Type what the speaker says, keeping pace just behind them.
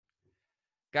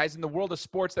Guys, in the world of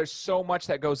sports, there's so much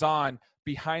that goes on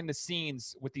behind the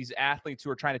scenes with these athletes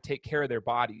who are trying to take care of their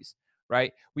bodies,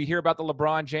 right? We hear about the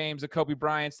LeBron James, the Kobe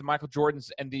Bryants, the Michael Jordans,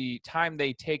 and the time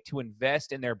they take to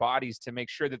invest in their bodies to make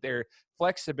sure that their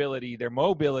flexibility, their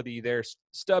mobility, their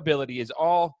stability is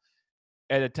all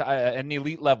at an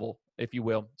elite level, if you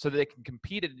will, so that they can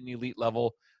compete at an elite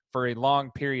level for a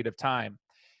long period of time.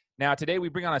 Now, today we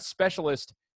bring on a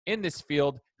specialist in this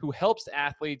field who helps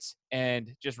athletes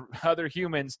and just other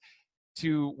humans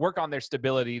to work on their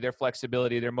stability, their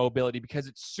flexibility, their mobility, because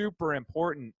it's super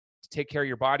important to take care of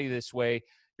your body this way.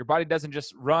 Your body doesn't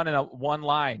just run in one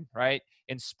line, right?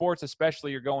 In sports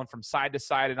especially, you're going from side to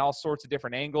side in all sorts of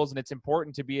different angles, and it's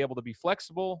important to be able to be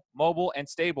flexible, mobile, and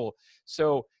stable.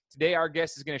 So today our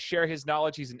guest is going to share his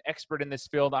knowledge. He's an expert in this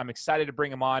field. I'm excited to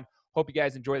bring him on. Hope you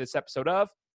guys enjoy this episode of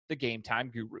The Game Time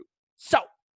Guru. So,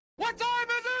 what time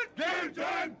is it? Game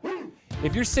time! Boom.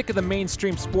 If you're sick of the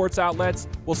mainstream sports outlets,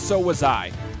 well, so was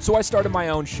I. So I started my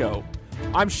own show.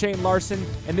 I'm Shane Larson,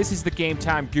 and this is the Game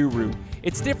Time Guru.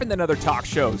 It's different than other talk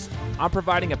shows. I'm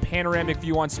providing a panoramic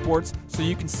view on sports so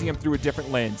you can see them through a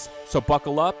different lens. So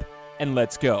buckle up, and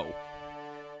let's go.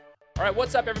 All right,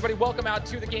 what's up, everybody? Welcome out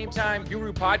to the Game Time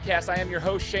Guru podcast. I am your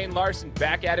host, Shane Larson,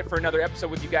 back at it for another episode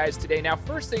with you guys today. Now,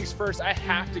 first things first, I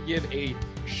have to give a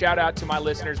shout out to my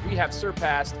listeners. We have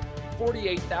surpassed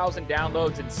 48,000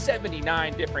 downloads in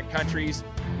 79 different countries.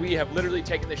 We have literally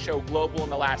taken the show global in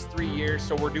the last 3 years,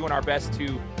 so we're doing our best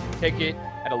to take it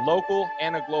at a local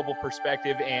and a global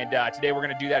perspective. And today we're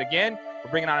going to do that again.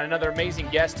 We're bringing on another amazing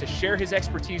guest to share his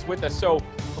expertise with us. So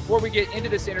before we get into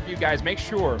this interview, guys, make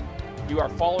sure you are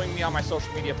following me on my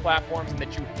social media platforms and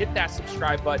that you hit that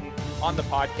subscribe button on the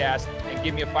podcast and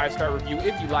give me a 5-star review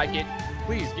if you like it.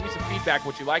 Please give me some feedback,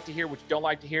 what you like to hear, what you don't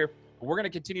like to hear. But we're going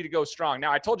to continue to go strong.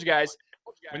 Now, I told you guys,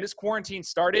 when this quarantine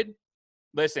started,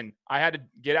 listen, I had to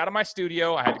get out of my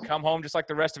studio. I had to come home just like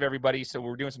the rest of everybody. So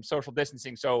we're doing some social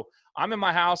distancing. So I'm in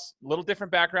my house, a little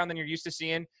different background than you're used to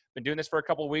seeing. Been doing this for a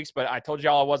couple of weeks, but I told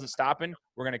y'all I wasn't stopping.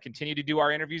 We're going to continue to do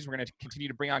our interviews. We're going to continue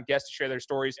to bring on guests to share their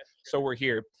stories. So we're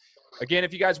here. Again,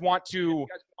 if you guys want to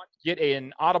get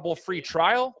an Audible free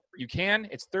trial, you can.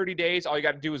 It's 30 days. All you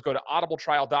got to do is go to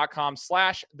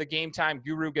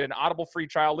audibletrial.com/thegametimeguru. Get an Audible free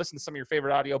trial. Listen to some of your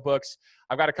favorite audiobooks.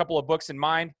 I've got a couple of books in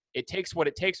mind. It Takes What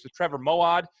It Takes with Trevor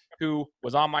Moawad, who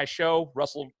was on my show,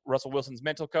 Russell Wilson's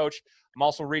mental coach. I'm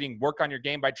also reading Work on Your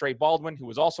Game by Trey Baldwin, who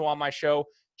was also on my show.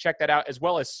 Check that out, as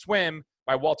well as Swim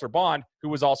by Walter Bond, who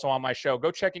was also on my show.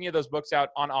 Go check any of those books out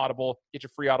on Audible. Get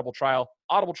your free Audible trial,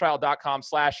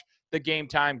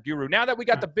 audibletrial.com/thegametimeguru. Now that we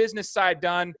got the business side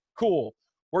done, cool.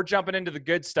 We're jumping into the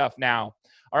good stuff now.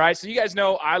 All right, so you guys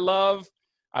know I love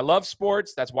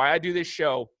sports. That's why I do this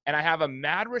show. And I have a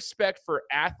mad respect for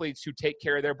athletes who take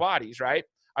care of their bodies, right?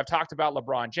 I've talked about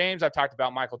LeBron James. I've talked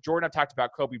about Michael Jordan. I've talked about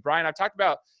Kobe Bryant. I've talked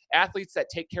about athletes that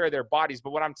take care of their bodies.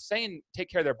 But when I'm saying take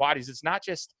care of their bodies, it's not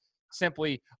just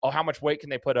simply, oh, how much weight can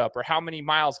they put up or how many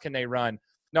miles can they run?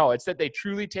 No, it's that they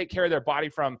truly take care of their body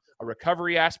from a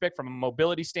recovery aspect, from a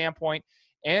mobility standpoint,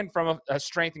 and from a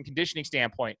strength and conditioning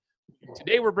standpoint.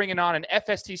 Today, we're bringing on an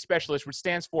FST specialist, which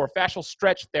stands for fascial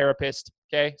stretch therapist.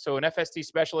 Okay, so an FST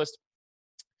specialist.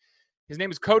 His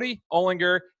name is Kody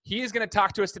Olinger. He is going to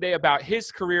talk to us today about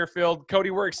his career field. Kody,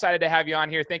 we're excited to have you on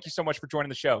here. Thank you so much for joining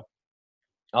the show.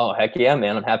 Oh, heck yeah,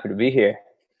 man. I'm happy to be here.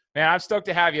 Man, I'm stoked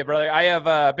to have you, brother. I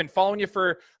have been following you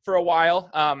for a while.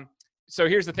 So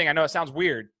here's the thing. I know it sounds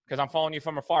weird because I'm following you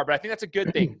from afar, but I think that's a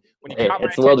good thing. When you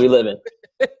it's the world we live in.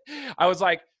 I was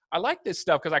like, I like this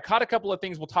stuff because I caught a couple of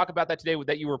things. We'll talk about that today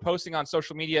that you were posting on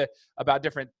social media about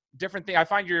different things. I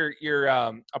find your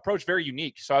approach very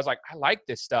unique. So I was like, I like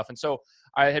this stuff. And so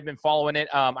I had been following it.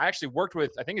 I actually worked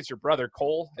with, I think it's your brother,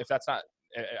 Cole, if that's not,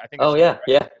 I think. Oh, yeah,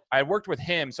 yeah. I had worked with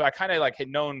him. So I kind of like had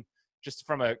known just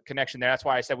from a connection there. That's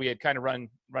why I said we had kind of run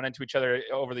into each other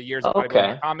over the years.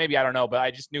 Okay. Maybe, I don't know, but I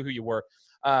just knew who you were.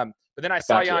 But then I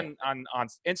saw you on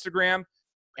Instagram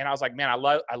and I was like, man, I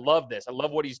love this. I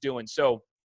love what he's doing. So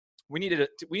we need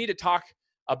to talk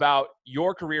about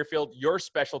your career field, your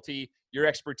specialty, your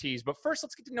expertise. But first,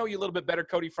 let's get to know you a little bit better,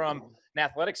 Kody, from an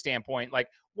athletic standpoint. Like,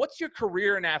 what's your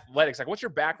career in athletics? Like, what's your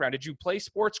background? Did you play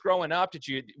sports growing up?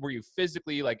 Were you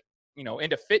physically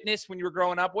into fitness when you were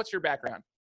growing up? What's your background?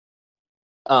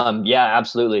 Yeah,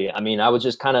 absolutely. I mean, I was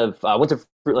just kind of went to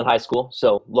Fruitland High School,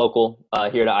 so local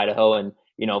here to Idaho, and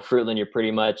Fruitland, you're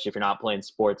pretty much, if you're not playing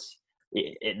sports,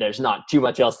 there's not too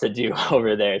much else to do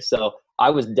over there. So I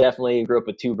was definitely grew up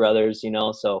with two brothers,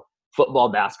 so football,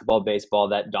 basketball, baseball,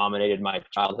 that dominated my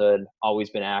childhood. Always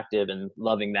been active and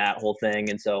loving that whole thing.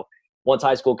 And so once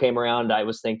high school came around, I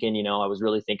was thinking, I was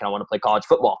really thinking I want to play college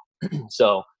football.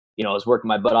 So I was working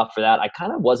my butt off for that. I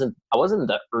wasn't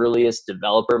the earliest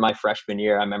developer my freshman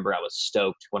year. I remember I was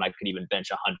stoked when I could even bench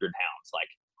 100 pounds.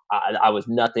 Like I was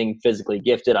nothing physically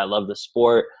gifted. I loved the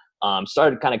sport.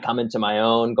 Started kind of coming to my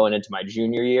own going into my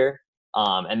junior year.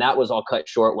 And that was all cut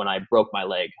short when I broke my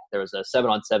leg. There was a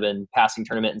 7-on-7 passing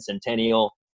tournament in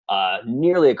Centennial,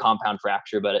 nearly a compound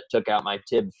fracture, but it took out my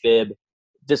tib fib,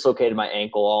 dislocated my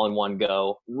ankle all in one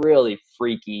go. Really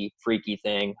freaky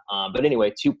thing. But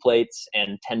anyway, 2 plates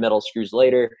and 10 metal screws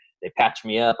later, they patched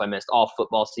me up. I missed all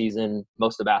football season,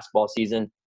 most of basketball season.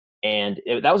 And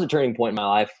that was a turning point in my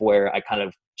life where I kind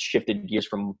of shifted gears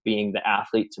from being the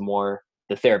athlete to more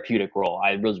the therapeutic role.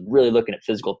 I was really looking at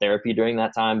physical therapy during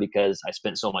that time because I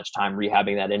spent so much time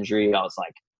rehabbing that injury. I was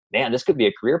like, man, this could be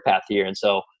a career path here. And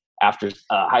so after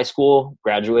high school,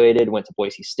 graduated, went to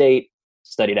Boise State,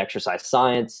 studied exercise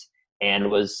science,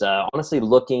 and was honestly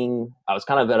I was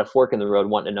kind of at a fork in the road,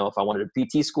 wanting to know if I wanted a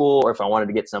PT school or if I wanted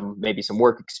to get maybe some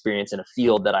work experience in a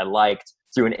field that I liked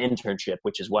through an internship,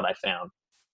 which is what I found.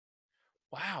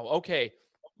 Wow. Okay.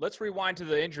 Let's rewind to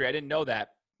the injury. I didn't know that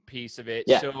piece of it.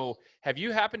 Yeah. So have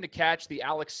you happened to catch the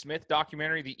Alex Smith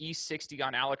documentary, the E60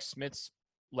 on Alex Smith's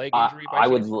leg injury? I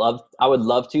would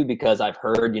love to, because I've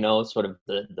heard, sort of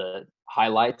the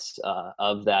highlights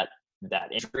of that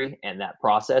injury and that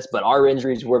process, but our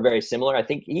injuries were very similar. I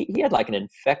think he had like an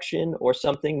infection or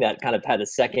something that kind of had a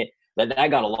second that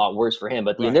got a lot worse for him,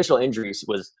 but the initial injuries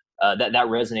was that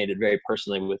resonated very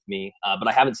personally with me. But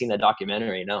I haven't seen that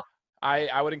documentary. No.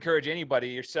 I would encourage anybody,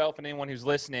 yourself and anyone who's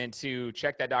listening, to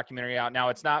check that documentary out. Now,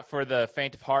 it's not for the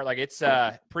faint of heart. Like, it's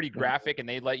pretty graphic, and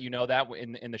they let you know that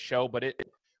in the show. But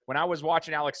when I was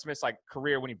watching Alex Smith's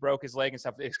career when he broke his leg and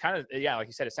stuff, it's kind of, like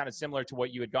you said, it sounded similar to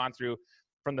what you had gone through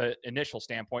from the initial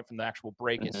standpoint, from the actual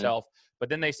break itself. But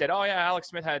then they said, oh yeah, Alex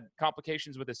Smith had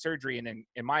complications with his surgery. And then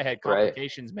in my head,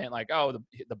 complications meant like, oh,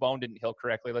 the bone didn't heal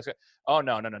correctly. Oh,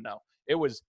 no. It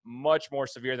was much more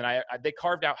severe than they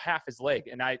carved out half his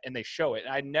leg, and they show it.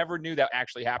 And I never knew that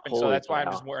actually happened. So that's why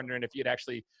I'm just wondering if you'd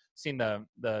actually seen the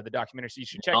documentary. So you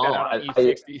should check that out on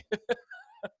E60.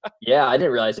 Yeah, I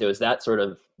didn't realize it was that sort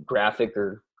of graphic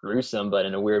or gruesome, but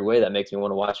in a weird way that makes me want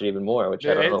to watch it even more, which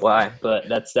I don't know why, but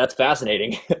that's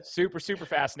fascinating. super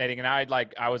fascinating. And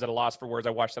I was at a loss for words. I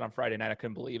watched it on Friday night. I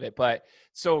couldn't believe it. But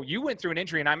so you went through an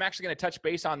injury, and I'm actually going to touch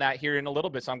base on that here in a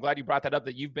little bit. So I'm glad you brought that up,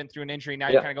 that you've been through an injury. Now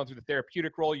you're kind of going through the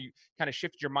therapeutic role. You kind of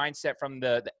shifted your mindset from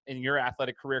in your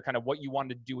athletic career, kind of what you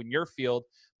wanted to do in your field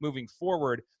moving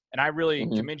forward. And I really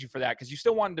commend you for that, because you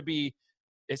still wanted to be,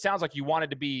 it sounds like you wanted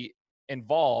to be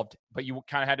involved, but you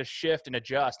kind of had to shift and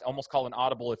adjust, almost call an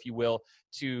audible, if you will,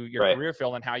 to your career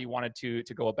field and how you wanted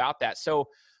to go about that. So,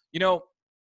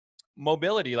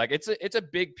 mobility, like it's a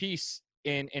big piece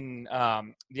in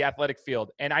the athletic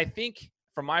field. And I think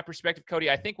from my perspective, Kody,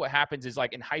 I think what happens is,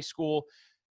 like, in high school,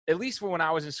 at least when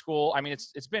I was in school, I mean,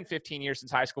 it's been 15 years since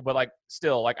high school, but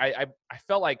still, I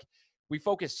felt like we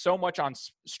focused so much on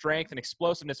strength and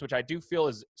explosiveness, which I do feel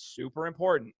is super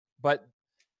important. But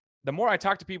the more I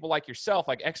talk to people like yourself,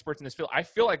 like experts in this field, I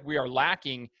feel like we are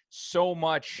lacking so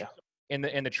much in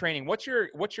the training. What's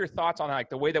your thoughts on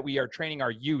the way that we are training our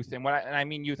youth? And I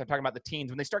mean youth, I'm talking about the teens.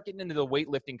 When they start getting into the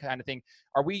weightlifting kind of thing,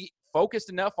 are we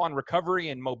focused enough on recovery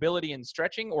and mobility and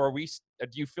stretching, or do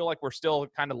you feel like we're still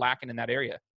kind of lacking in that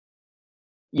area?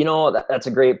 That's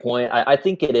a great point. I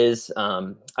think it is.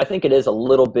 I think it is a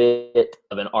little bit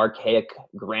of an archaic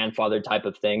grandfather type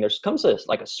of thing. There comes a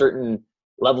certain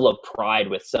level of pride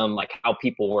with how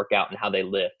people work out and how they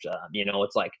lift.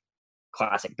 It's like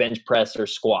classic bench press or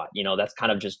squat. That's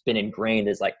kind of just been ingrained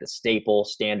as the staple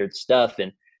standard stuff.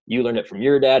 And you learned it from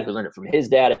your dad, who learned it from his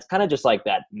dad. It's kind of just like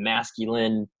that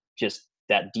masculine, just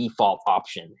that default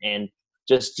option. And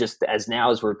just as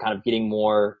now as we're kind of getting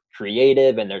more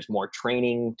creative and there's more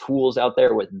training tools out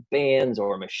there with bands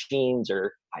or machines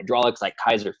or hydraulics like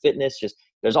Kaiser Fitness,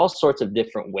 there's all sorts of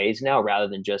different ways now, rather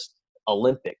than just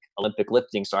Olympic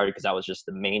lifting started because that was just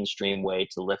the mainstream way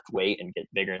to lift weight and get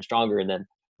bigger and stronger. And then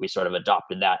we sort of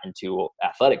adopted that into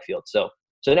athletic field. So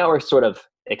now we're sort of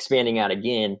expanding out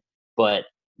again, but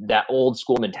that old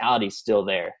school mentality is still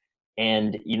there.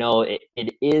 And,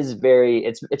 it is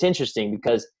it's interesting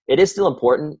because it is still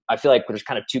important. I feel like there's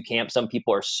kind of two camps. Some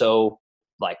people are so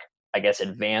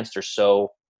advanced or so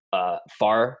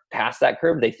far past that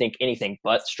curve. They think anything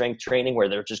but strength training, where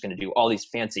they're just going to do all these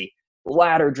fancy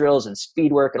ladder drills and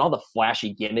speed work and all the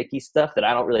flashy gimmicky stuff that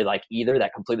I don't really like either,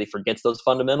 that completely forgets those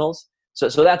fundamentals. So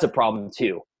that's a problem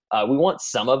too. We want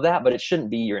some of that, but it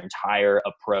shouldn't be your entire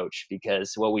approach,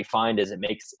 because what we find is it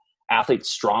makes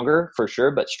athletes stronger for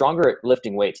sure, but stronger at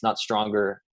lifting weights, not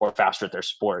stronger or faster at their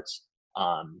sports.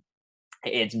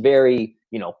 it's very,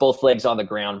 both legs on the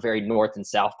ground, very north and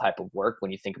south type of work.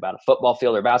 When you think about a football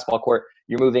field or basketball court,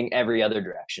 you're moving every other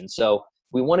direction. So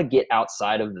we want to get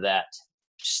outside of that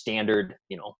standard,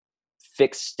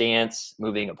 fixed stance,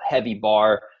 moving a heavy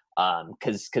bar,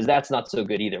 because that's not so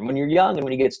good either. When you're young and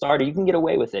when you get started, you can get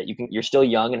away with it. You're still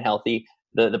young and healthy.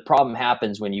 The problem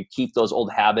happens when you keep those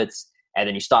old habits and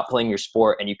then you stop playing your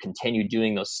sport and you continue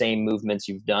doing those same movements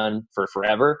you've done for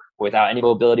forever without any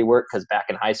mobility work. Because back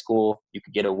in high school, you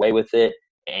could get away with it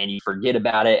and you forget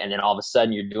about it. And then all of a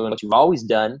sudden you're doing what you've always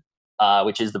done,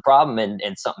 which is the problem. And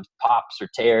something pops or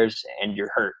tears and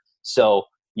you're hurt. So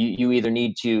you either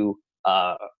need to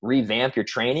revamp your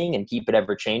training and keep it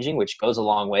ever changing, which goes a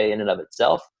long way in and of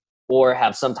itself, or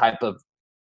have some type of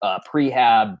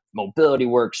prehab mobility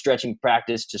work, stretching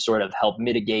practice to sort of help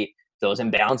mitigate those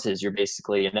imbalances you're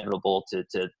basically inevitable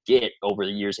to get over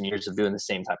the years and years of doing the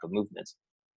same type of movements.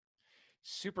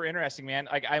 Super interesting, man.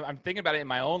 Like I'm thinking about it in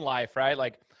my own life, right?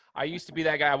 Like I used to be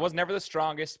that guy. I was never the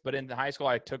strongest, but in high school,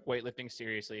 I took weightlifting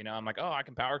seriously. I'm like, oh, I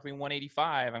can power clean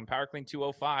 185. I can power clean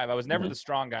 205. I was never the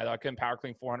strong guy, though. I couldn't power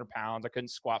clean 400 pounds. I couldn't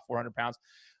squat 400 pounds.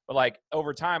 But like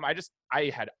over time, I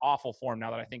had awful form now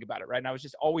that I think about it, right? And I was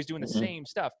just always doing the same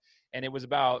stuff. And it was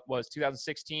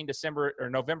 2016,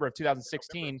 November of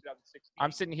 2016.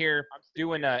 I'm sitting here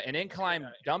doing an incline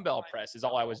dumbbell press is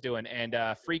all I was doing. And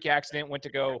freak accident, went to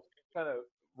go kind of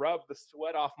rub the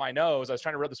sweat off my nose. I was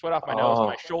trying to rub the sweat off my nose.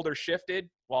 My shoulder shifted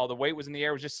while the weight was in the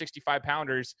air. It was just 65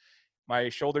 pounders. My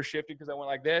shoulder shifted because I went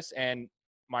like this, and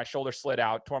my shoulder slid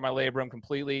out, tore my labrum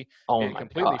completely, and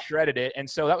completely shredded it. And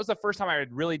so that was the first time I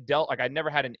had really dealt, like I'd never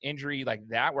had an injury like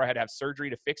that where I had to have surgery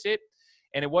to fix it.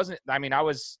 And it wasn't, I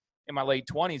was in my late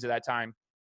 20s at that time.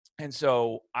 And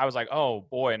so I was like, oh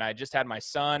boy. And I just had my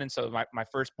son. And so my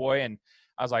first boy, and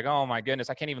I was like, oh my goodness,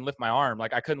 I can't even lift my arm.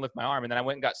 Like I couldn't lift my arm. And then I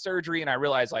went and got surgery, and I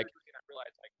realized like,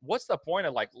 what's the point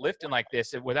of like lifting like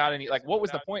this without any, like, what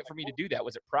was the point for me to do that?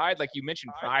 Was it pride? Like you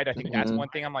mentioned pride. I think that's one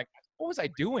thing. I'm like, what was I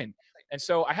doing? And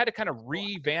so I had to kind of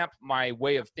revamp my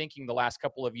way of thinking the last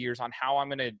couple of years on how I'm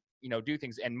going to, do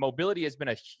things. And mobility has been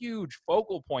a huge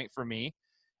focal point for me,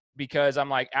 because I'm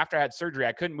like, after I had surgery,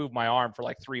 I couldn't move my arm for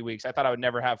like 3 weeks. I thought I would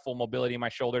never have full mobility in my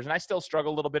shoulders. And I still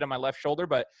struggle a little bit on my left shoulder,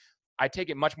 but I take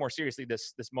it much more seriously,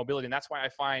 this mobility. And that's why I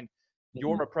find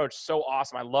your approach so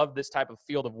awesome. I love this type of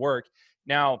field of work.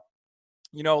 Now,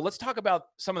 let's talk about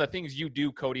some of the things you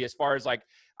do, Kody, as far as like,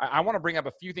 I want to bring up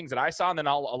a few things that I saw, and then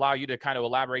I'll allow you to kind of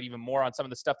elaborate even more on some of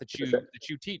the stuff that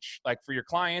you teach, like for your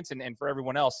clients and for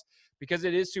everyone else, because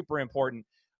it is super important.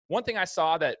 One thing I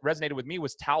saw that resonated with me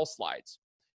was towel slides.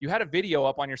 You had a video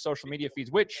up on your social media feeds,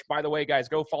 which, by the way, guys,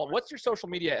 go follow. What's your social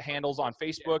media handles on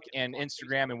Facebook and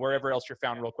Instagram and wherever else you're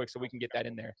found, real quick, so we can get that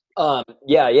in there?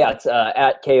 It's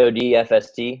at Kody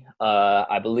FST.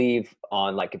 I believe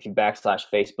on, like, if you backslash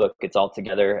Facebook, it's all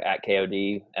together at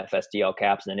Kody FST, all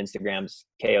caps, and then Instagram's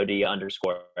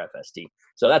Kody_FST.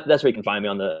 So that's where you can find me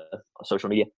on the social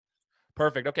media.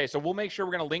 Perfect. Okay, so we'll make sure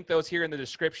we're going to link those here in the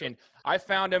description. I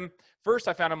found him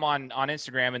on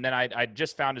Instagram, and then I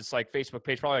just found his like Facebook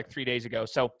page probably like 3 days ago.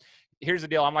 So here's the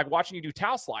deal. I'm like watching you do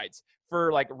towel slides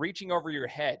for like reaching over your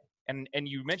head. And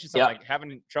you mentioned something like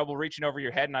having trouble reaching over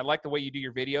your head. And I like the way you do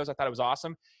your videos. I thought it was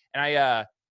awesome. And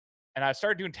I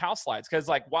started doing towel slides because,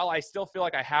 like, while I still feel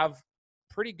like I have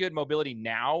pretty good mobility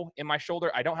now in my shoulder,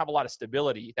 I don't have a lot of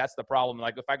stability. That's the problem.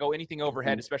 Like if I go anything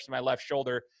overhead, especially my left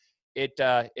shoulder,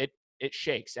 it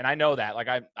shakes. And I know that. Like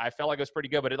I felt like it was pretty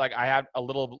good, but I had a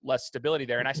little less stability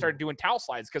there. And I started doing towel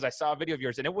slides because I saw a video of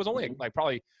yours, and it was only like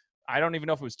probably, I don't even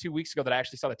know if it was 2 weeks ago that I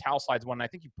actually saw the towel slides one. And I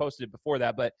think you posted it before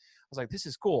that, but I was like, this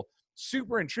is cool.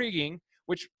 Super intriguing,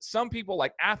 which some people,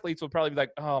 like athletes, would probably be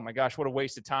like, oh my gosh, what a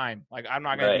waste of time. Like I'm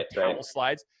not going to do towel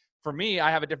slides. For me,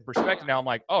 I have a different perspective now. I'm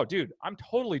like, oh dude, I'm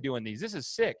totally doing these. This is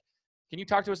sick. Can you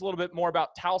talk to us a little bit more about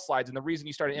towel slides and the reason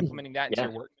you started implementing that into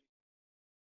your work?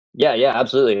 Yeah,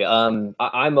 absolutely. I'm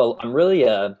really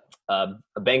a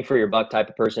bang for your buck type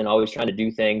of person, always trying to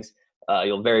do things.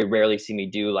 You'll very rarely see me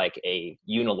do like a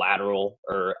unilateral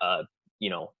or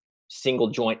single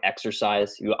joint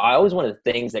exercise. I always want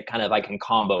the things that kind of I can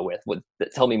combo with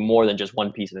that tell me more than just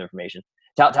one piece of information.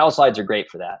 Towel slides are great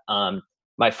for that.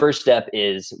 My first step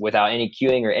is, without any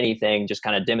cueing or anything, just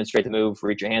kind of demonstrate the move,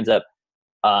 reach your hands up.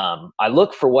 I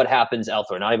look for what happens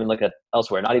elsewhere, not even look at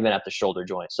elsewhere, not even at the shoulder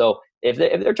joint. So if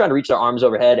they're trying to reach their arms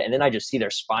overhead, and then I just see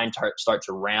their spine start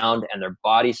to round and their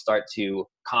body start to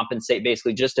compensate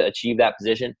basically just to achieve that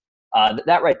position,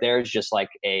 that right there is just like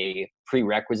a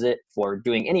prerequisite for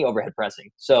doing any overhead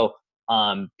pressing. So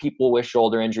people with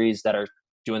shoulder injuries that are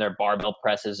doing their barbell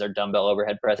presses or dumbbell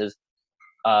overhead presses,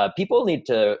 people need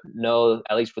to know,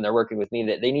 at least when they're working with me,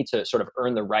 that they need to sort of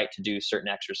earn the right to do certain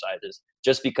exercises.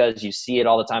 Just because you see it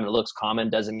all the time and it looks common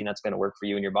doesn't mean that's going to work for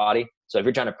you and your body. So if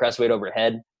you're trying to press weight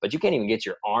overhead, but you can't even get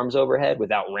your arms overhead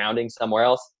without rounding somewhere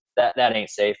else, that ain't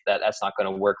safe. That's not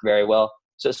going to work very well.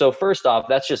 So first off,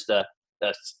 that's just a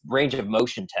range of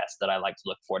motion test that I like to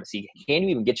look for to see, can you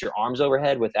even get your arms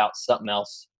overhead without something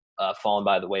else falling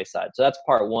by the wayside? So that's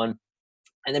part one.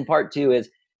 And then part two is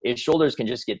shoulders can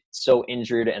just get so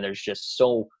injured, and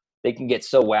they can get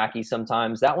so wacky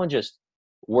sometimes. That one just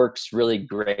works really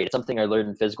great. It's something I learned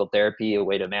in physical therapy, a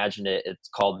way to imagine it. It's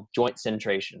called joint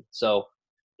centration. So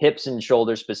hips and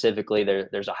shoulders specifically,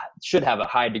 should have a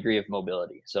high degree of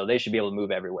mobility. So they should be able to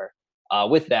move everywhere.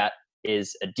 With that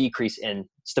is a decrease in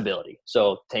stability.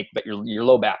 So take your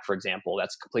low back, for example.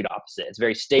 That's complete opposite. It's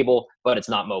very stable, but it's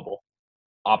not mobile.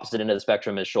 Opposite end of the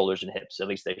spectrum is shoulders and hips. At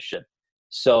least they should.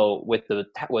 So with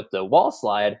the wall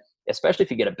slide, especially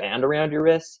if you get a band around your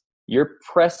wrist, you're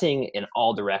pressing in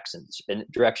all directions.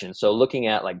 So looking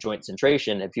at like joint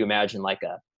centration, if you imagine like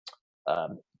a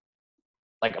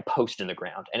post in the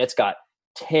ground, and it's got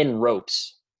 10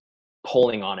 ropes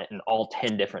pulling on it in all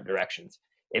 10 different directions.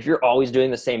 If you're always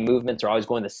doing the same movements or always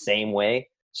going the same way,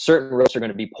 certain ropes are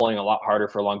going to be pulling a lot harder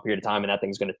for a long period of time, and that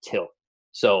thing's going to tilt.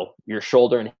 So your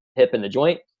shoulder and hip in the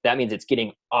joint, that means it's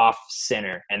getting off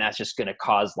center, and that's just going to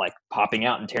cause like popping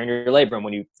out and tearing your labrum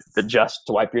when you adjust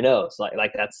to wipe your nose.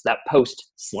 Like that's that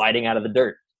post sliding out of the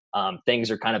dirt.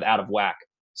 Things are kind of out of whack.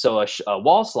 So a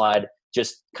wall slide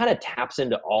just kind of taps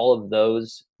into all of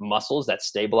those muscles that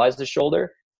stabilize the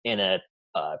shoulder in a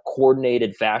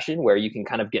coordinated fashion, where you can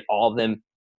kind of get all of them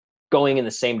going in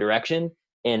the same direction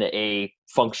in a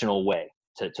functional way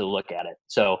to look at it.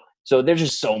 So there's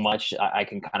just so much I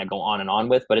can kind of go on and on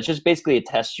with, but it's just basically a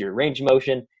test your range of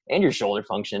motion and your shoulder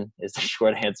function is the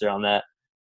short answer on that.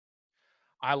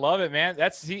 I love it, man.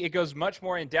 It goes much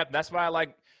more in depth. That's why I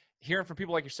like hearing from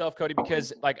people like yourself, Kody,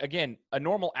 because like, again, a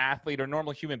normal athlete or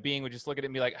normal human being would just look at it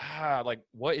and be like, like,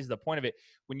 what is the point of it?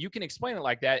 When you can explain it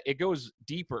like that, it goes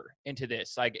deeper into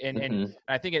this. Like, and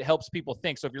I think it helps people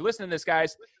think. So if you're listening to this,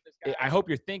 guys, I hope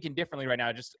you're thinking differently right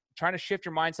now. Just trying to shift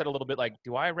your mindset a little bit. Like,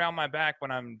 do I round my back when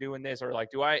I'm doing this? Or like,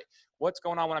 what's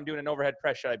going on when I'm doing an overhead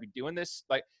press? Should I be doing this?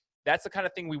 Like, that's the kind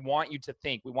of thing we want you to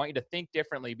think. We want you to think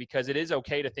differently, because it is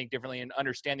okay to think differently and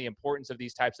understand the importance of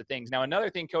these types of things. Now, another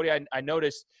thing, Kody, I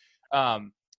noticed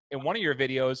in one of your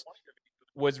videos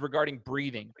was regarding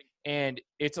breathing. And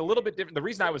it's a little bit different. The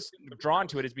reason I was drawn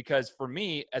to it is because for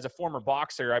me, as a former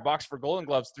boxer, I boxed for Golden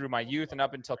Gloves through my youth and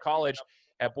up until college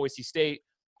at Boise State.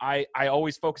 I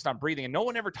always focused on breathing, and no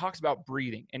one ever talks about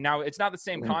breathing. And now it's not the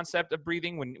same concept of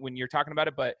breathing when you're talking about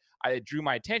it, but it drew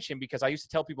my attention because I used to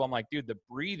tell people, I'm like, dude, the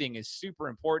breathing is super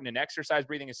important, and exercise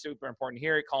breathing is super important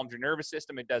here. It calms your nervous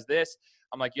system. It does this.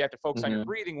 I'm like, you have to focus on your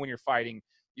breathing when you're fighting.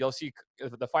 You'll see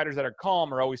the fighters that are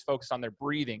calm are always focused on their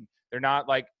breathing. They're not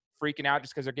like freaking out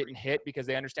just because they're getting hit, because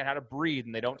they understand how to breathe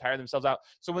and they don't tire themselves out.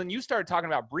 So when you started talking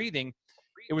about breathing,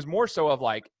 it was more so of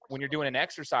like, when you're doing an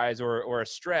exercise or a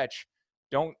stretch,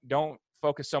 don't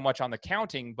focus so much on the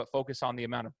counting, but focus on the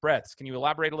amount of breaths. Can you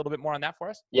elaborate a little bit more on that for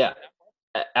us? Yeah,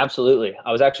 absolutely.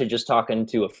 I was actually just talking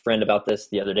to a friend about this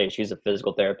the other day. She's a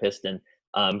physical therapist, and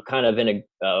kind of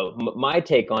my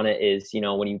take on it is,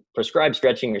 when you prescribe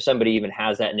stretching, or somebody even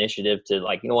has that initiative to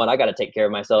like, I got to take care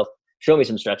of myself, show me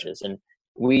some stretches. And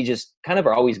we just kind of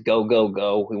are always go, go,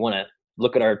 go. We want to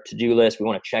look at our to-do list. We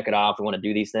want to check it off. We want to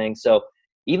do these things. So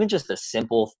even just a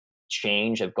simple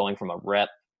change of going from a rep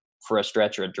for a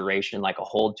stretch or a duration, like a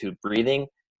hold, to breathing,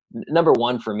 number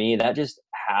one, for me, that just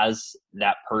has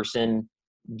that person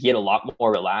get a lot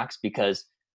more relaxed, because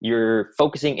you're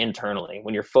focusing internally.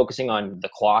 When you're focusing on the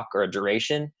clock or a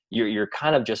duration, you're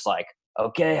kind of just like,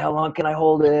 okay, how long can I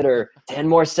hold it? Or 10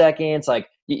 more seconds. Like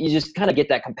you just kind of get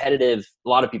that competitive, a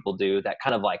lot of people do that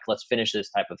kind of like, let's finish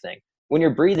this type of thing. When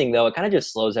you're breathing though, it kind of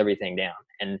just slows everything down.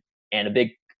 And a big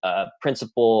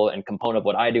principle and component of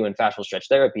what I do in fascial stretch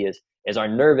therapy is our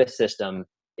nervous system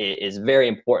is very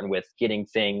important with getting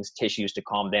tissues to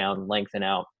calm down, lengthen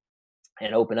out,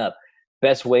 and open up.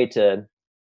 Best way to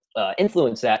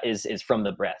influence that is from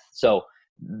the breath. So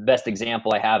best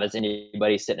example I have is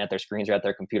anybody sitting at their screens or at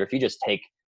their computer. If you just take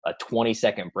a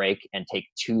 20-second break and take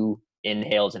 2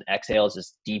 inhales and exhales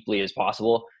as deeply as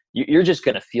possible, you're just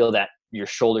going to feel that your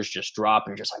shoulders just drop,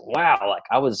 and you're just like, wow, like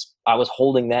I was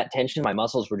holding that tension. My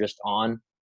muscles were just on,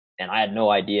 and I had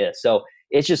no idea. So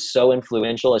it's just so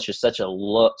influential. It's just such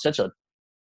a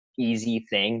easy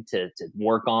thing to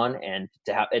work on, and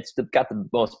to have. It's got the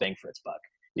most bang for its buck.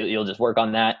 You'll just work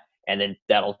on that, and then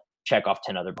that'll check off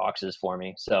 10 other boxes for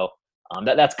me. So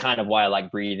that's kind of why I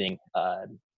like breathing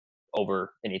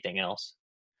over anything else.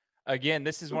 again,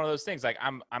 this is one of those things. Like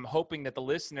I'm hoping that the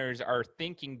listeners are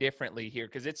thinking differently here,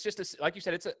 because it's just like you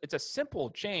said, it's a simple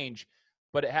change,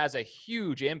 but it has a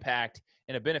huge impact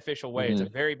in a beneficial way. It's a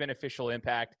very beneficial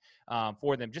impact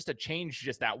for them. Just to change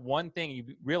just that one thing, you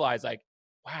realize like,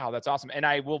 wow, that's awesome. And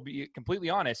I will be completely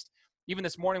honest. Even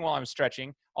this morning while I'm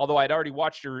stretching, although I'd already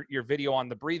watched your video on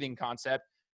the breathing concept,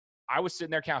 I was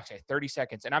sitting there counting 30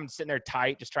 seconds, and I'm sitting there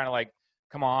tight, just trying to like,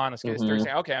 come on, let's get this 30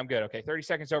 seconds. Okay, I'm good. Okay, 30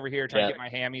 seconds over here, trying to get my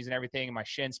hammies and everything, and my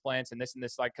shin splints and this,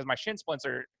 like, because my shin splints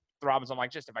are throbbing. So I'm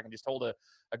like, just if I can just hold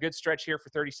a good stretch here for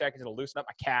 30 seconds, it'll loosen up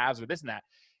my calves or this and that.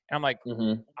 And I'm like,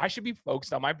 I should be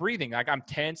focused on my breathing. Like, I'm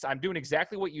tense. I'm doing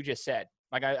exactly what you just said.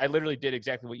 Like, I literally did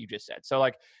exactly what you just said. So,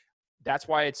 like, that's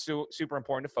why it's super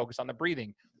important to focus on the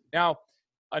breathing. Now,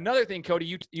 another thing,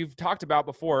 Kody, you've talked about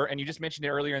before, and you just mentioned it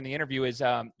earlier in the interview, is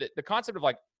the concept of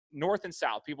like north and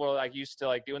south. People are like used to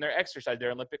like doing their exercise,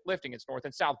 their Olympic lifting. It's north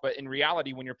and south. But in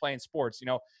reality, when you're playing sports,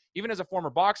 even as a former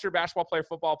boxer, basketball player,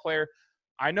 football player,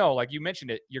 I know, like you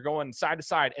mentioned it, you're going side to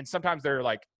side, and sometimes they're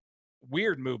like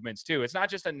weird movements too. It's not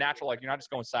just a natural, like you're not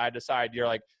just going side to side. You're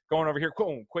like going over here,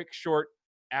 quick, short,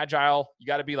 agile. You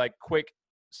got to be like quick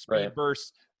speed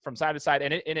bursts from side to side,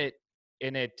 and it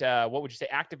what would you say,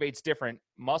 activates different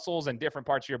muscles and different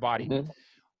parts of your body.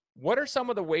 What are some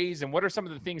of the ways and what are some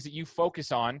of the things that you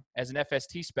focus on as an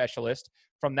FST specialist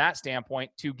from that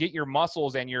standpoint to get your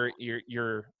muscles and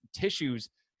your tissues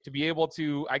to be able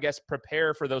to, I guess,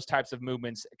 prepare for those types of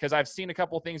movements? Because I've seen a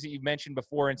couple of things that you've mentioned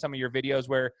before in some of your videos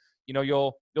where,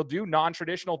 you'll do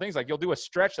non-traditional things. Like you'll do a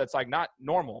stretch that's like not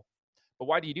normal, but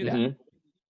why do you do that?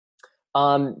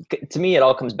 To me, it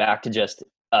all comes back to just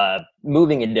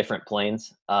moving in different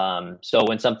planes. So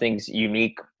when something's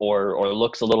unique or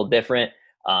looks a little different,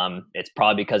 it's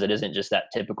probably because it isn't just that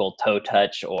typical toe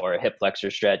touch or hip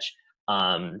flexor stretch.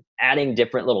 Adding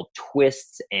different little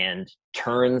twists and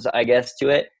turns, I guess, to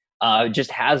it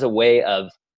just has a way of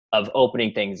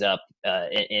opening things up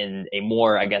in a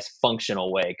more, I guess,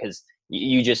 functional way. Because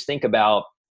you just think about,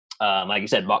 like you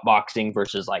said, boxing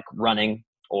versus like running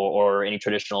or any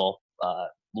traditional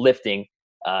lifting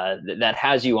that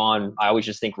has you on, I always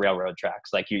just think railroad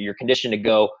tracks. Like you're conditioned to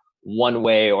go one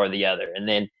way or the other. And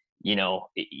then,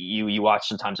 you watch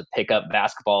sometimes a pickup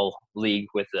basketball league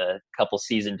with a couple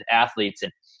seasoned athletes,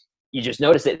 and you just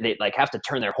notice that they like have to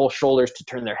turn their whole shoulders to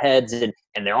turn their heads, and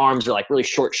their arms are like really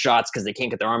short shots because they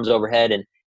can't get their arms overhead. And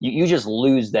you just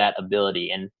lose that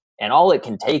ability. And all it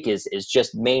can take is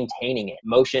just maintaining it.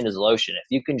 Motion is lotion. If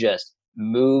you can just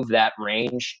move that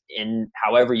range in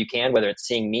however you can, whether it's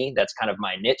seeing me, that's kind of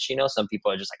my niche. Some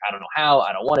people are just like, I don't know how,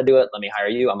 I don't want to do it, let me hire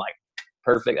you. I'm like,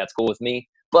 perfect, that's cool with me.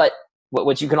 But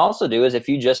what you can also do is if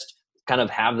you just kind of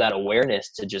have that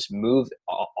awareness to just move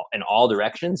in all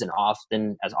directions and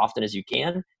as often as you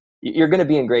can, you're going to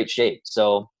be in great shape.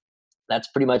 So that's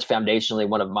pretty much foundationally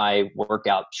one of my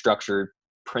workout structure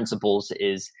principles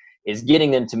is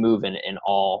getting them to move in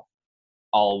all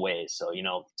ways. So,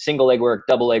 single leg work,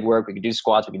 double leg work, we could do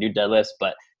squats, we could do deadlifts,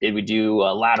 but did we do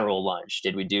a lateral lunge?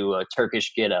 Did we do a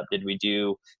Turkish get up? Did we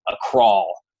do a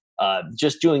crawl?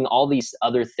 Just doing all these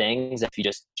other things, if you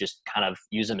just kind of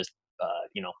use them as,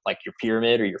 like your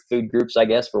pyramid or your food groups, I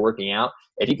guess, for working out,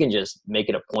 if you can just make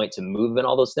it a point to move in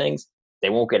all those things, they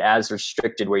won't get as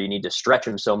restricted where you need to stretch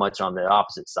them so much on the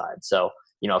opposite side. So,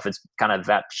 if it's kind of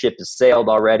that ship has sailed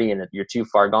already and you're too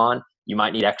far gone, you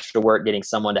might need extra work getting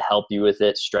someone to help you with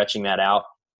it, stretching that out,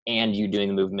 and you doing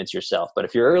the movements yourself. But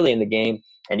if you're early in the game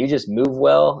and you just move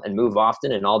well and move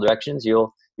often in all directions,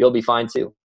 you'll be fine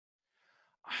too.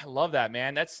 I love that,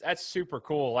 man. That's super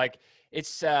cool. Like it's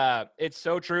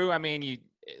so true. I mean,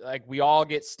 we all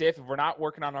get stiff if we're not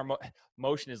working on our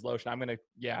motion is lotion.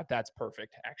 That's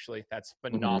perfect. Actually, that's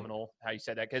phenomenal how you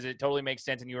said that, because it totally makes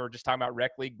sense. And you were just talking about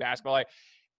rec league basketball. Like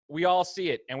we all see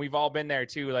it, and we've all been there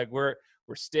too. Like we're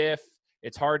stiff.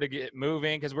 It's hard to get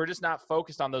moving because we're just not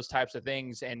focused on those types of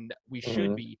things, and we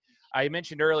should be. I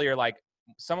mentioned earlier, like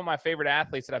some of my favorite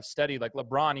athletes that I've studied, like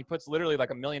LeBron, he puts literally like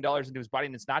 $1 million into his body,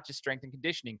 and it's not just strength and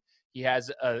conditioning. He has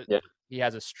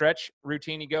a stretch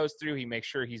routine he goes through. He makes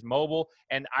sure he's mobile,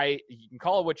 and you can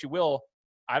call it what you will.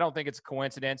 I don't think it's a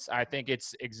coincidence. I think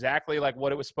it's exactly like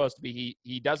what it was supposed to be.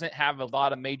 He doesn't have a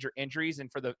lot of major injuries, and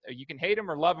you can hate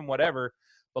him or love him, whatever,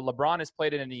 but LeBron has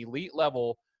played at an elite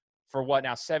level for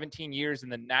 17 years in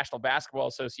the National Basketball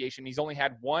Association. He's only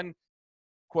had one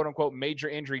quote unquote major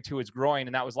injury to his groin,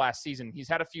 and that was last season. He's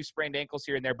had a few sprained ankles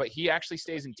here and there, but he actually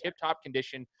stays in tip top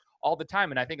condition all the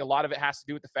time. And I think a lot of it has to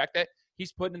do with the fact that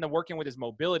he's putting in the work in with his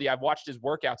mobility. I've watched his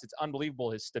workouts. It's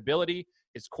unbelievable. His stability,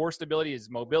 his core stability, his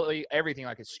mobility, everything,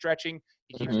 like his stretching.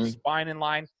 He keeps his spine in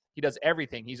line. He does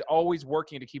everything. He's always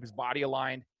working to keep his body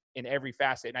aligned. in every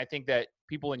facet. And I think that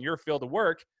people in your field of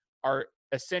work are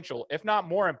essential, if not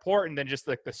more important than just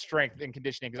like the strength and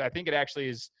conditioning. Because I think it actually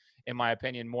is, in my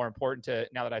opinion, more important to,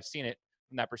 now that I've seen it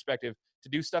from that perspective, to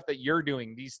do stuff that you're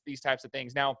doing, these types of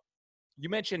things. Now, you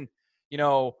mentioned,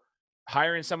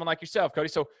 hiring someone like yourself, Kody.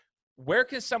 So where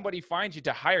can somebody find you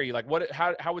to hire you? Like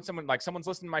how would someone, like someone's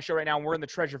listening to my show right now and we're in the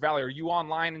Treasure Valley, are you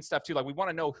online and stuff too? Like we want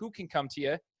to know who can come to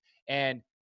you, and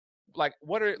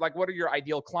what are your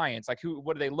ideal clients? Like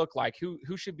what do they look like? Who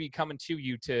should be coming to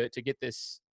you to get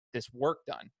this work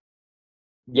done?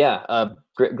 Yeah,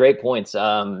 great points.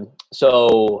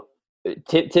 So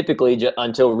typically,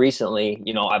 until recently,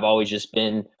 I've always just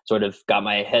been sort of got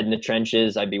my head in the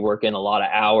trenches. I'd be working a lot of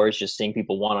hours, just seeing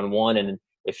people one on one. And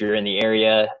if you're in the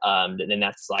area, then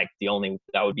that's like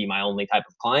that would be my only type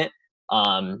of client.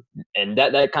 And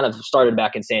that kind of started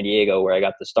back in San Diego, where I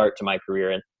got the start to my career.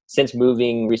 And since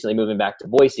recently moving back to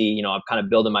Boise, I'm kind of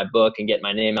building my book and getting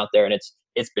my name out there, and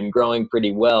it's been growing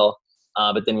pretty well.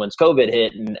 But then once COVID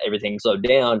hit and everything slowed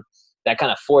down, that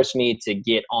kind of forced me to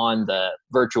get on the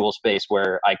virtual space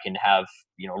where I can have,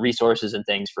 resources and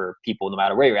things for people no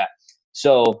matter where you're at.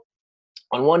 So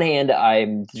on one hand,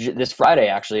 this Friday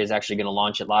is actually going to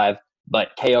launch it live, but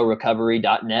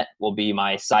korecovery.net will be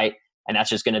my site. And that's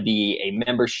just going to be a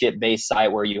membership based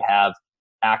site where you have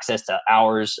access to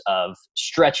hours of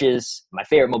stretches, my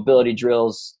favorite mobility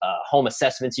drills, home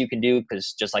assessments you can do,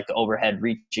 because just like the overhead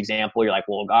reach example, you're like,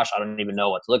 well, gosh, I don't even know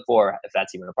what to look for, if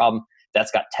that's even a problem. That's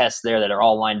got tests there that are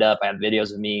all lined up. I have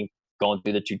videos of me going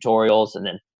through the tutorials, and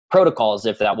then protocols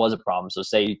if that was a problem. So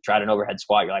say you tried an overhead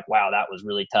squat, you're like, wow, that was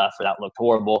really tough, or that looked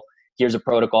horrible. Here's a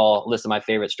protocol, list of my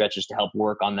favorite stretches to help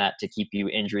work on that to keep you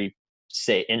injury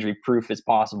proof as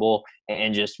possible,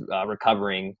 and just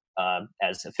recovering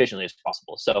as efficiently as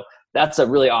possible. So that's a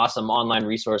really awesome online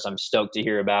resource. I'm stoked to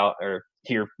hear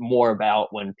more about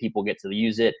when people get to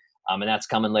use it. And that's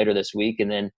coming later this week.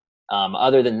 And then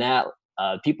other than that,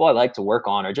 people I like to work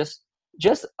on are just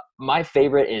my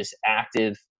favorite is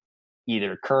active,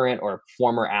 either current or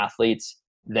former athletes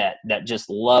that just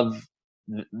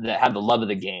that have the love of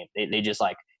the game. They just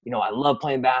like, I love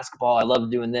playing basketball. I love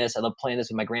doing this. I love playing this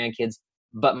with my grandkids,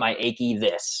 but my achy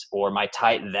this or my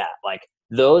tight that, like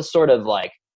those sort of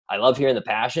like, I love hearing the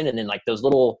passion. And then like those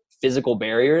little physical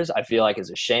barriers, I feel like is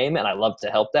a shame. And I love to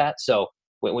help that. So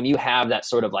when you have that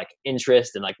sort of like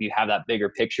interest and like you have that bigger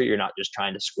picture, you're not just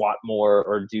trying to squat more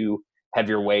or do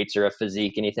heavier weights or a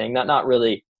physique, anything, not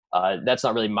really, that's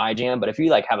not really my jam. But if you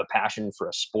like have a passion for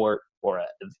a sport or an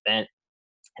event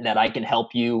and that I can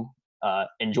help you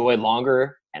enjoy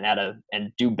longer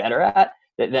and do better at,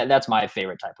 that's my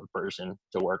favorite type of person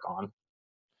to work on.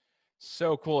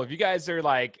 So cool. If you guys are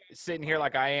like sitting here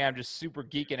like I am, just super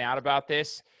geeking out about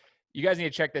this, you guys need to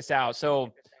check this out.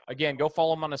 So again, go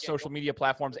follow him on the social media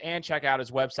platforms and check out his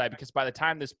website, because by the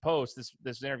time this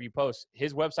interview posts,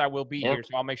 his website will be here.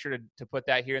 So I'll make sure to put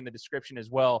that here in the description as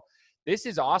well. This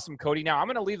is awesome, Kody. Now I'm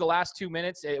going to leave the last 2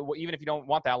 minutes, even if you don't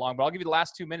want that long, but I'll give you the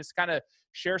last 2 minutes to kind of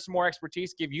share some more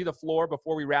expertise, give you the floor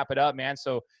before we wrap it up, man.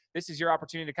 So this is your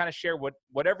opportunity to kind of share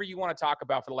whatever you want to talk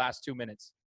about for the last 2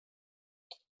 minutes.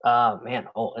 Man.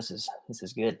 Oh, this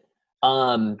is good.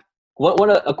 A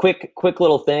quick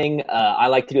little thing I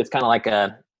like to do. It's kind of like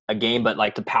a game, but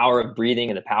like the power of breathing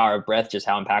and the power of breath, just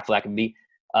how impactful that can be.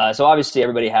 So obviously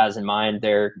everybody has in mind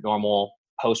their normal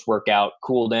post-workout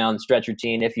cool down stretch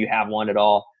routine, if you have one at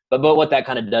all, but what that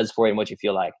kind of does for you and what you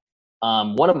feel like.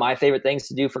 One of my favorite things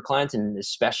to do for clients, and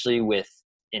especially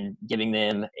in giving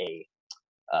them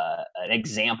an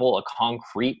example, a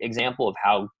concrete example of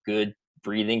how good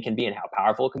breathing can be and how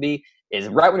powerful it can be, is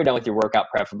right when you're done with your workout.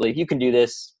 Preferably, if you can do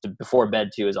this before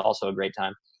bed too, is also a great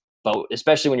time. But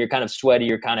especially when you're kind of sweaty,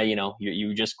 you're kind of,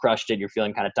 you just crushed it, you're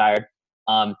feeling kind of tired.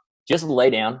 Just lay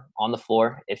down on the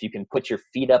floor. If you can put your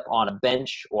feet up on a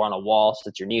bench or on a wall so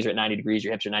that your knees are at 90 degrees,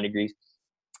 your hips are 90 degrees,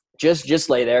 just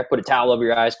lay there, put a towel over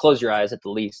your eyes, close your eyes at the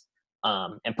least,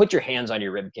 and put your hands on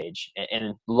your rib cage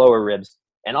and lower ribs.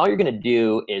 And all you're going to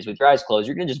do is, with your eyes closed,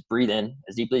 you're going to just breathe in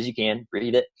as deeply as you can,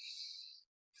 breathe it.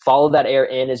 Follow that air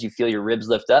in as you feel your ribs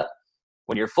lift up.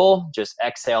 When you're full, just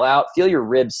exhale out. Feel your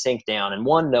ribs sink down. And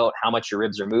one, note how much your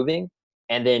ribs are moving.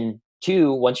 And then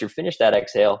two, once you're finished that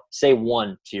exhale, say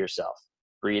one to yourself.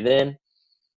 Breathe in,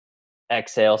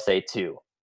 exhale, say two.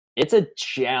 It's a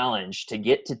challenge to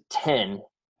get to 10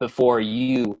 before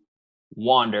you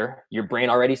wander. Your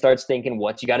brain already starts thinking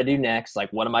what you got to do next.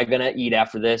 Like, what am I going to eat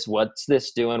after this? What's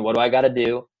this doing? What do I got to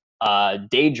do?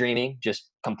 Daydreaming,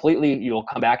 just completely, you'll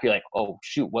come back. You're like, oh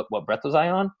shoot, what breath was I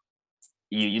on?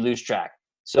 You lose track.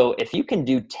 So if you can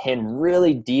do 10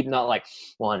 really deep, not like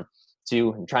 1,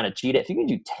 2, and trying to cheat it. If you can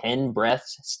do 10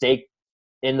 breaths, stay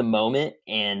in the moment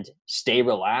and stay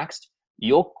relaxed,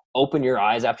 you'll open your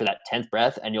eyes after that 10th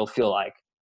breath and you'll feel like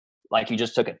you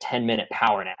just took a 10-minute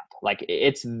power nap. Like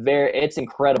it's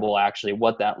incredible actually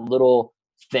what that little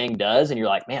thing does. And you're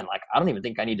like, man, like I don't even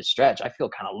think I need to stretch. I feel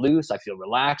kind of loose. I feel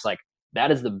relaxed. Like that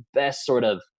is the best sort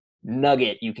of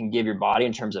nugget you can give your body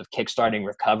in terms of kickstarting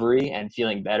recovery and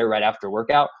feeling better right after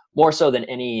workout, more so than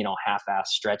any,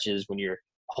 half-ass stretches when you're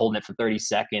holding it for 30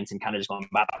 seconds and kind of just going,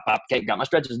 bop, bop, bop, okay, got my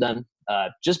stretches done.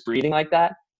 Just breathing like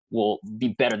that will be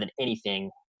better than anything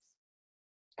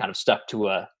kind of stuck to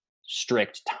a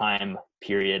strict time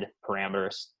period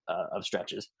parameters of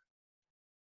stretches.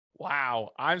 Wow.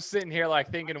 I'm sitting here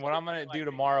like thinking what I'm going to do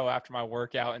tomorrow after my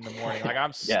workout in the morning. Like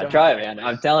I'm Yeah, stoked. try it, man.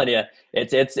 I'm telling you,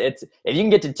 it's if you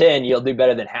can get to 10, you'll do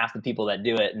better than half the people that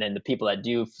do it. And then the people that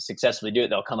do successfully do it,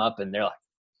 they'll come up and they're like,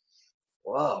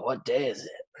 whoa, what day is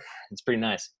it? It's pretty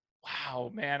nice.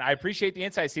 Wow, man. I appreciate the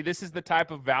insight. See, this is the type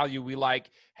of value we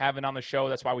like having on the show.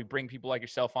 That's why we bring people like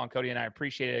yourself on, Kody, and I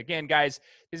appreciate it. Again, guys,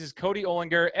 this is Kody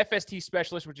Olinger, FST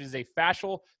specialist, which is a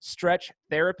fascial stretch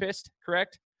therapist,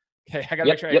 correct? Okay, I got to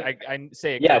make sure I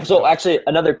say it. Yeah, correctly. so actually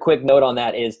another quick note on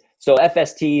that is, so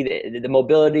FST, the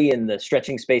mobility and the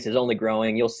stretching space is only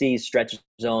growing. You'll see stretch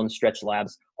zones, stretch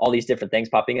labs, all these different things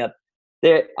popping up.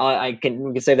 We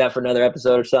can save that for another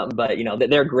episode or something, but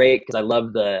they're great because I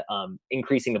love the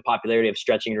increasing the popularity of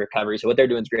stretching and recovery. So what they're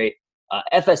doing is great.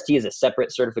 FST is a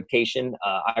separate certification.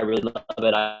 I really love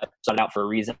it. I started out for a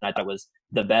reason. I thought it was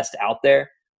the best out there.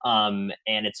 And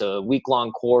it's a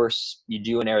week-long course you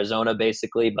do in Arizona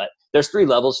basically, but there's 3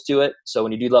 levels to it. So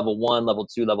when you do level 1, level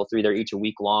 2, level 3, they're each a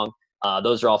week long.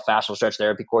 Those are all fascial stretch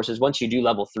therapy courses. Once you do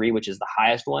level 3, which is the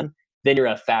highest one, then you're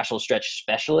a fascial stretch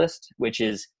specialist, which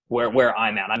is where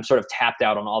I'm at. I'm sort of tapped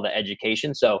out on all the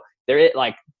education. So there is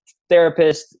like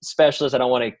therapist, specialist, I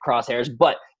don't want to cross hairs,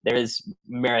 but there is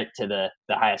merit to the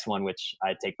highest one, which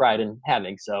I take pride in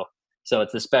having. So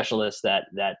it's the specialist that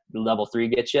level 3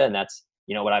 gets you. And that's,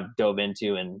 what I've dove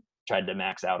into and tried to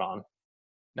max out on.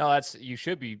 No, you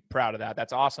should be proud of that.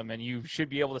 That's awesome. And you should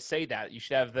be able to say that. You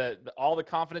should have all the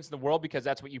confidence in the world because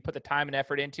that's what you put the time and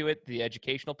effort into it, the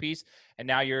educational piece. And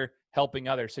now you're helping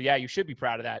others. So yeah, you should be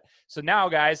proud of that. So now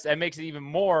guys, that makes it even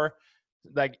more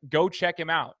like, go check him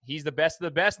out. He's the best of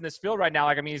the best in this field right now.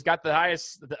 Like, I mean, he's got the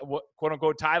highest quote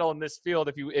unquote title in this field,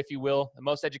 if you will, the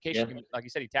most education. Yeah. Like you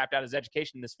said, he tapped out his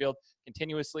education in this field,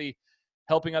 continuously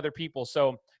helping other people.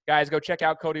 So guys, go check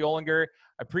out Kody Olinger.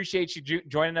 I appreciate you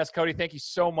joining us, Kody. Thank you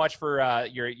so much for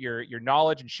your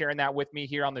knowledge and sharing that with me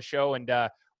here on the show. And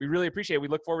we really appreciate it. We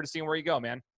look forward to seeing where you go,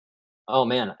 man. Oh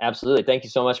man, absolutely. Thank you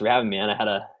so much for having me, man. I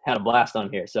had a blast on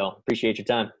here. So appreciate your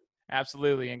time.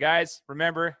 Absolutely. And guys,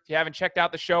 remember, if you haven't checked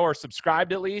out the show or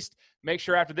subscribed at least, make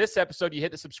sure after this episode, you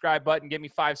hit the subscribe button, give me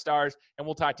 5 stars, and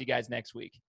we'll talk to you guys next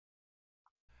week.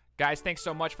 Guys, thanks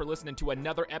so much for listening to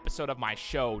another episode of my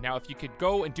show. Now, if you could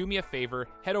go and do me a favor,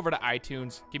 head over to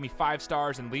iTunes, give me 5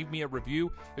 stars, and leave me a review,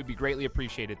 it would be greatly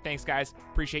appreciated. Thanks, guys.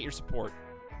 Appreciate your support.